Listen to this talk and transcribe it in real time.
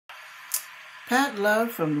Pat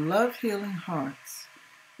Love from Love Healing Hearts.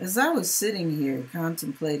 As I was sitting here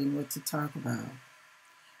contemplating what to talk about,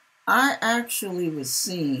 I actually was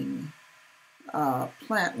seeing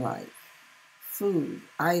plant life, food,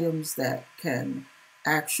 items that can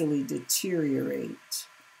actually deteriorate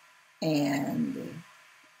and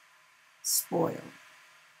spoil.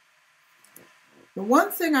 The one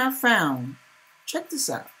thing I found, check this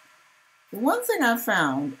out. The one thing I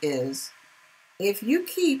found is if you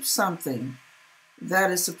keep something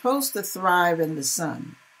that is supposed to thrive in the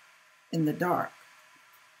sun, in the dark,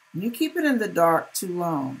 you keep it in the dark too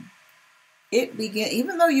long,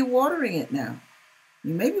 even though you're watering it now,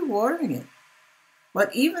 you may be watering it,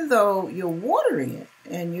 but even though you're watering it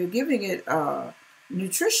and you're giving it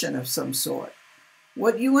nutrition of some sort,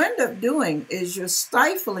 what you end up doing is you're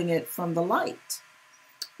stifling it from the light.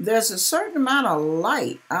 There's a certain amount of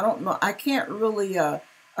light. I don't know. I can't really,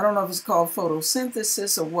 I don't know if it's called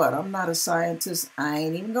photosynthesis or what. I'm not a scientist. I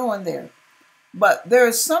ain't even going there. But there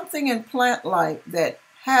is something in plant life that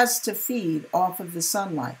has to feed off of the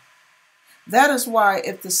sunlight. That is why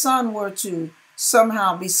if the sun were to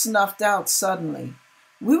somehow be snuffed out suddenly,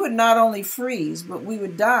 we would not only freeze, but we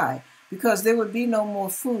would die because there would be no more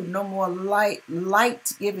food, no more light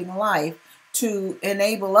giving life to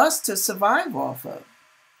enable us to survive off of.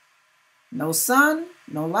 No sun,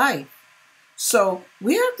 no life. So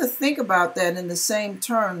we have to think about that in the same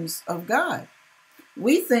terms of God.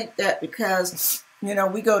 We think that because,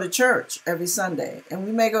 we go to church every Sunday and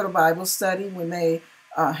we may go to Bible study, we may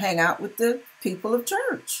hang out with the people of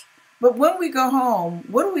church. But when we go home,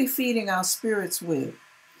 what are we feeding our spirits with?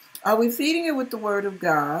 Are we feeding it with the Word of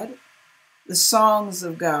God, the songs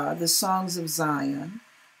of God, the songs of Zion?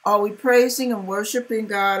 Are we praising and worshiping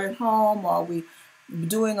God at home? Are we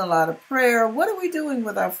doing a lot of prayer? What are we doing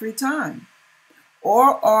with our free time?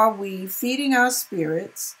 Or are we feeding our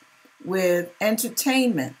spirits with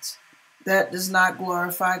entertainment that does not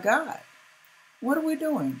glorify God? What are we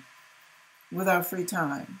doing with our free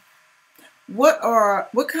time? What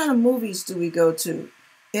kind of movies do we go to?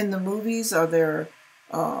 In the movies, does there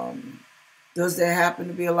happen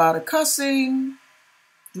to be a lot of cussing?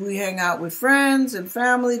 Do we hang out with friends and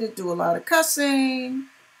family that do a lot of cussing?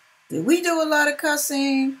 Did we do a lot of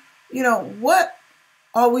cussing? What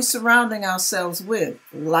are we surrounding ourselves with?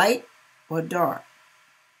 Light or dark?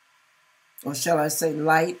 Or shall I say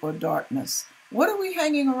light or darkness? What are we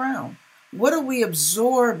hanging around? What are we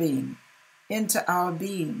absorbing into our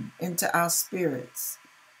being, into our spirits?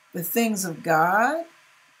 The things of God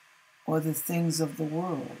or the things of the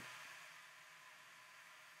world?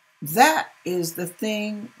 That is the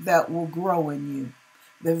thing that will grow in you.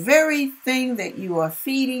 The very thing that you are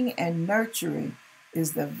feeding and nurturing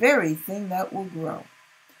is the very thing that will grow.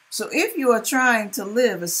 So if you are trying to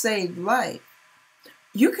live a saved life,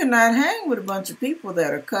 you cannot hang with a bunch of people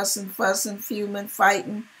that are cussing, fussing, fuming,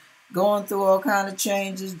 fighting, going through all kind of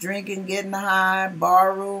changes, drinking, getting high,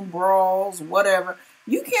 barroom brawls, whatever.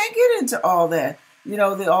 You can't get into all that.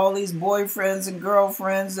 All these boyfriends and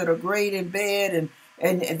girlfriends that are great in bed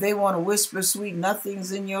and they want to whisper sweet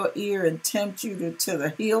nothings in your ear and tempt you to the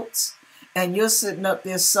hilts. And you're sitting up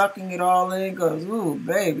there sucking it all in and goes, ooh,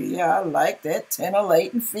 baby, yeah, I like that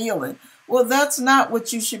titillating feeling. Well, that's not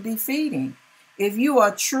what you should be feeding. If you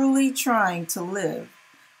are truly trying to live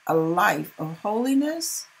a life of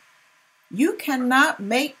holiness, you cannot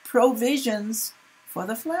make provisions for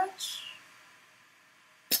the flesh.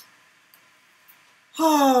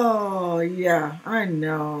 Oh, yeah, I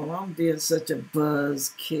know. I'm being such a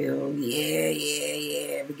buzzkill.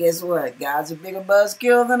 Yeah. But guess what? God's a bigger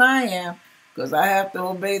buzzkill than I am because I have to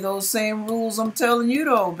obey those same rules I'm telling you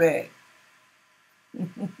to obey.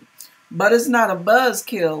 But it's not a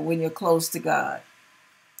buzzkill when you're close to God.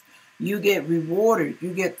 You get rewarded.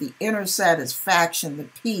 You get the inner satisfaction, the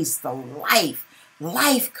peace, the life.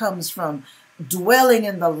 Life comes from dwelling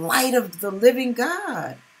in the light of the living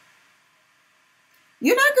God.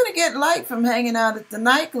 You're not going to get light from hanging out at the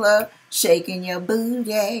nightclub, shaking your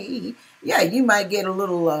booty. Yeah, you might get a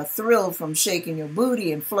little thrill from shaking your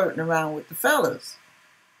booty and flirting around with the fellas.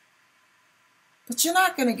 But you're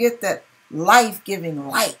not going to get that life-giving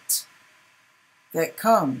light that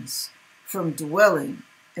comes from dwelling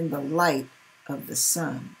in the light of the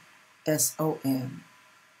sun, S-O-N.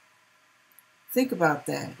 Think about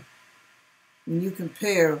that when you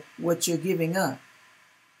compare what you're giving up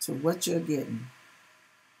to what you're getting.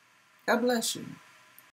 God bless you.